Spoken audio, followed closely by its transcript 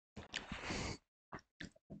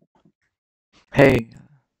Hey,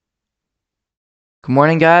 good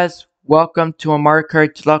morning, guys. Welcome to a Mario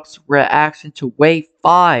Kart Deluxe reaction to Wave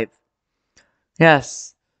 5.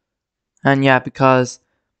 Yes, and yeah, because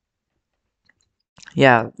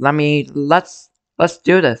let's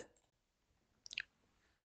do this.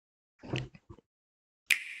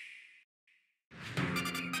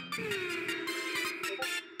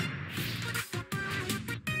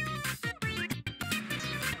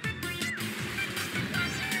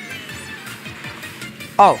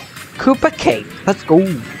 Oh, Koopa Cake. Let's go.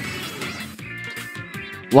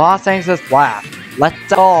 Los Angeles Lab. Let's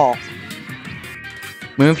go.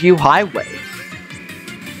 Moonview Highway.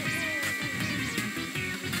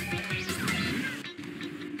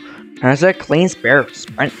 There's a Clean Spare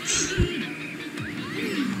Sprints.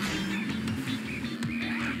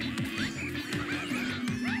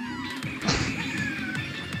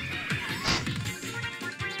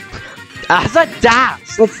 As a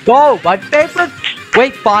dash, let's go. My favorite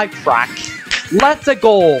Wave 5 track. Let's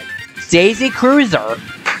go. Daisy Cruiser.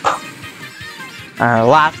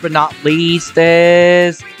 Last but not least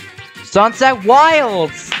is Sunset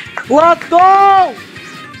Wilds. Let's go.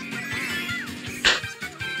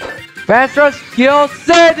 Vantress Hill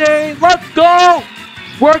City. Let's go.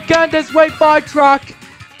 Work on this Wave 5 track.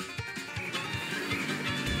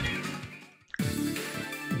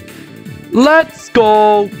 Let's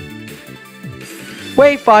go.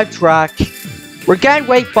 Wave 5 track. We're getting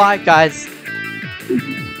Wave 5, guys.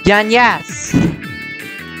 Yeah, and yes.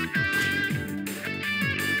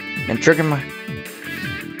 And trigger my...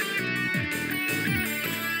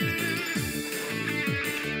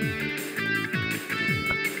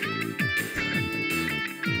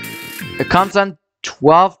 It comes on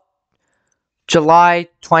 12th July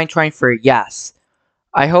 2023. Yes.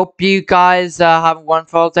 I hope you guys have a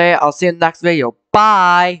wonderful day. I'll see you in the next video.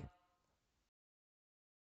 Bye.